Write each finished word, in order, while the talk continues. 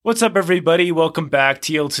What's up, everybody? Welcome back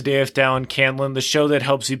to Yield Today with Dallin Canlin, the show that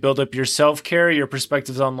helps you build up your self-care, your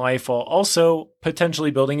perspectives on life, while also potentially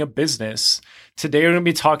building a business. Today, we're going to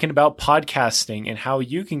be talking about podcasting and how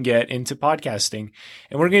you can get into podcasting.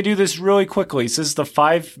 And we're going to do this really quickly. So this is the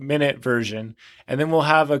 5-minute version. And then we'll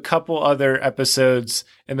have a couple other episodes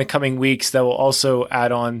in the coming weeks that will also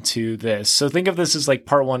add on to this. So think of this as like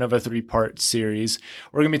part one of a 3-part series.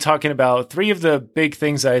 We're going to be talking about 3 of the big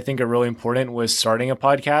things that I think are really important with starting a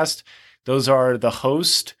podcast. Those are the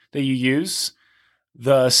host that you use,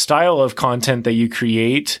 the style of content that you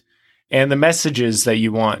create, and the messages that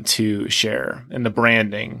you want to share and the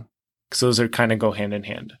branding, because those are kind of go hand in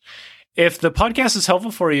hand. If the podcast is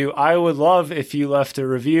helpful for you, I would love if you left a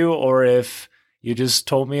review or if you just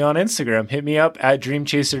told me on Instagram. Hit me up at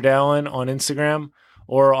DreamChaserDallin on Instagram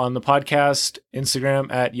or on the podcast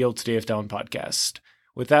Instagram at Yield Today with Dallin Podcast.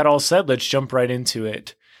 With that all said, let's jump right into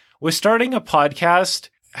it. With starting a podcast,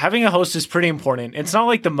 having a host is pretty important. It's not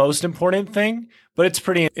like the most important thing, but it's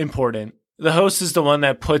pretty important. The host is the one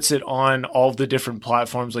that puts it on all of the different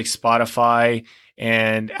platforms like Spotify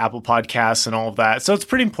and Apple Podcasts and all of that. So it's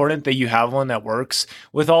pretty important that you have one that works.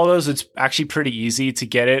 With all those, it's actually pretty easy to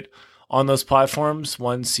get it on those platforms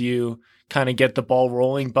once you kind of get the ball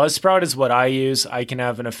rolling. Buzzsprout is what I use. I can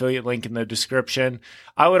have an affiliate link in the description.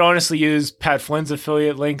 I would honestly use Pat Flynn's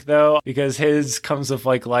affiliate link though, because his comes with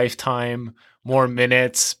like lifetime more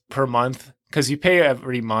minutes per month because you pay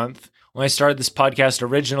every month. When I started this podcast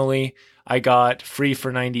originally, I got free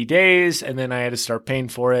for 90 days and then I had to start paying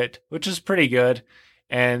for it, which is pretty good.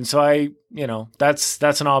 And so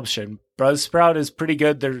that's an option. Buzzsprout is pretty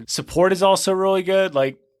good. Their support is also really good.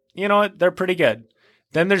 They're pretty good.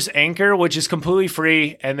 Then there's Anchor, which is completely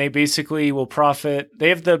free, and they basically will profit. They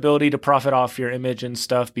have the ability to profit off your image and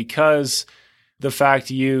stuff because the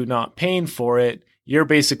fact you not paying for it, you're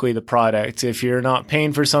basically the product. If you're not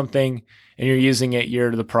paying for something and you're using it,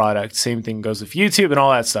 you're the product. Same thing goes with YouTube and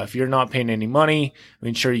all that stuff. You're not paying any money. I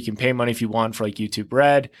mean, sure, you can pay money if you want for like YouTube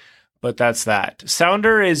Red, but that's that.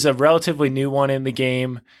 Sounder is a relatively new one in the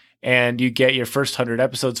game, and you get your first 100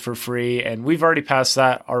 episodes for free. And we've already passed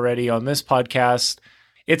that already on this podcast.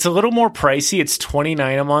 It's a little more pricey. It's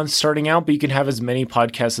 $29 a month starting out, but you can have as many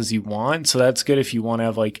podcasts as you want. So that's good if you want to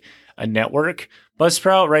have like a network.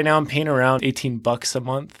 Buzzsprout, right now I'm paying around $18 a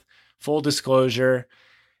month. Full disclosure.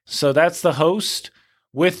 So that's the host.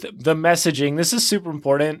 With the messaging, this is super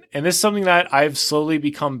important. And this is something that I've slowly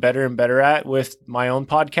become better and better at with my own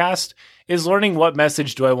podcast, is learning what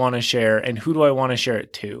message do I want to share and who do I want to share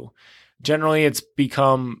it to. Generally, it's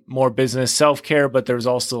become more business self-care, but there's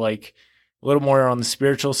also like a little more on the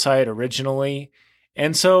spiritual side originally.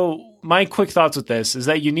 And so my quick thoughts with this is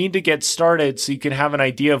that you need to get started so you can have an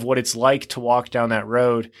idea of what it's like to walk down that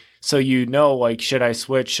road. So you know, like, should I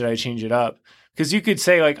switch? Should I change it up? Because you could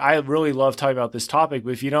say, like, I really love talking about this topic,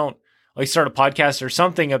 but if you don't like start a podcast or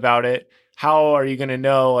something about it, how are you going to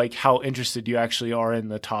know like how interested you actually are in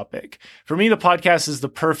the topic? For me, the podcast is the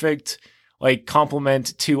perfect like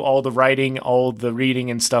complement to all the writing, all the reading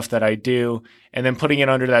and stuff that I do, and then putting it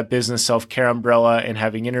under that business self-care umbrella and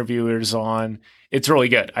having interviewers on. It's really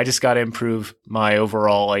good. I just got to improve my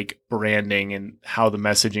overall like branding and how the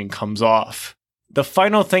messaging comes off. The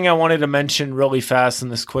final thing I wanted to mention really fast in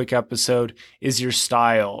this quick episode is your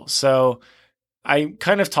style. So I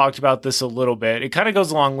kind of talked about this a little bit. It kind of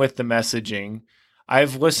goes along with the messaging.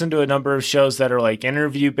 I've listened to a number of shows that are like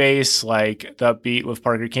interview based, like the Upbeat with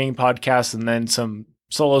Parker King podcast, and then some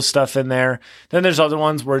solo stuff in there. Then there's other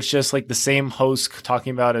ones where it's just like the same host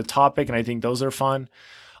talking about a topic, and I think those are fun.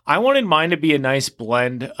 I wanted mine to be a nice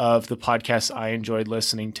blend of the podcasts I enjoyed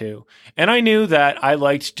listening to. And I knew that I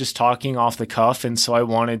liked just talking off the cuff, and so I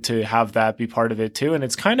wanted to have that be part of it too. And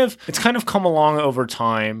it's kind of come along over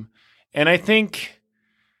time. And I think,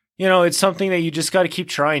 it's something that you just got to keep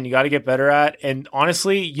trying. You got to get better at. And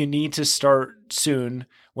honestly, you need to start soon.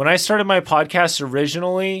 When I started my podcast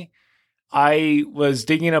originally, I was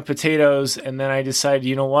digging up potatoes, and then I decided,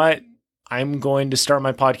 you know what? I'm going to start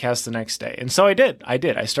my podcast the next day. And so I did.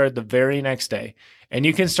 I started the very next day. And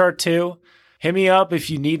you can start too. Hit me up if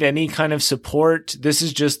you need any kind of support. This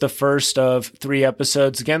is just the first of 3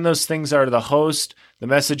 episodes. Again, those things are the host, the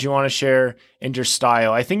message you want to share, and your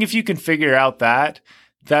style. I think if you can figure out that,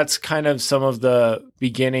 that's kind of some of the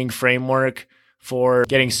beginning framework for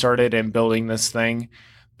getting started and building this thing.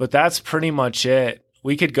 But that's pretty much it.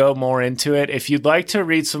 We could go more into it. If you'd like to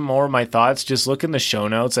read some more of my thoughts, just look in the show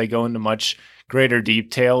notes. I go into much greater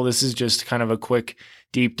detail. This is just kind of a quick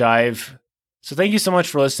deep dive. So thank you so much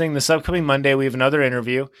for listening. This upcoming Monday, we have another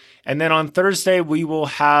interview. And then on Thursday, we will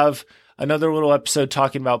have another little episode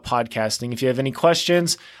talking about podcasting. If you have any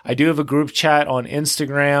questions, I do have a group chat on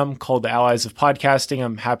Instagram called the Allies of Podcasting.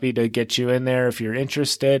 I'm happy to get you in there if you're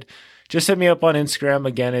interested. Just hit me up on Instagram.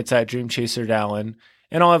 Again, it's at DreamChaserDallin,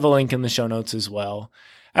 and I'll have a link in the show notes as well.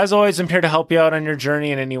 As always, I'm here to help you out on your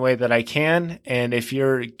journey in any way that I can. And if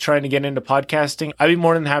you're trying to get into podcasting, I'd be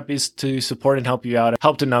more than happy to support and help you out. I've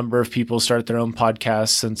helped a number of people start their own podcasts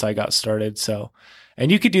since I got started.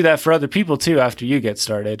 And you could do that for other people too after you get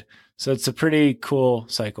started. So it's a pretty cool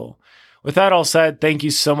cycle. With that all said, thank you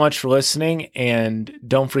so much for listening. And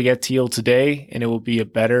don't forget to yield today, and it will be a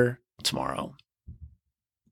better tomorrow.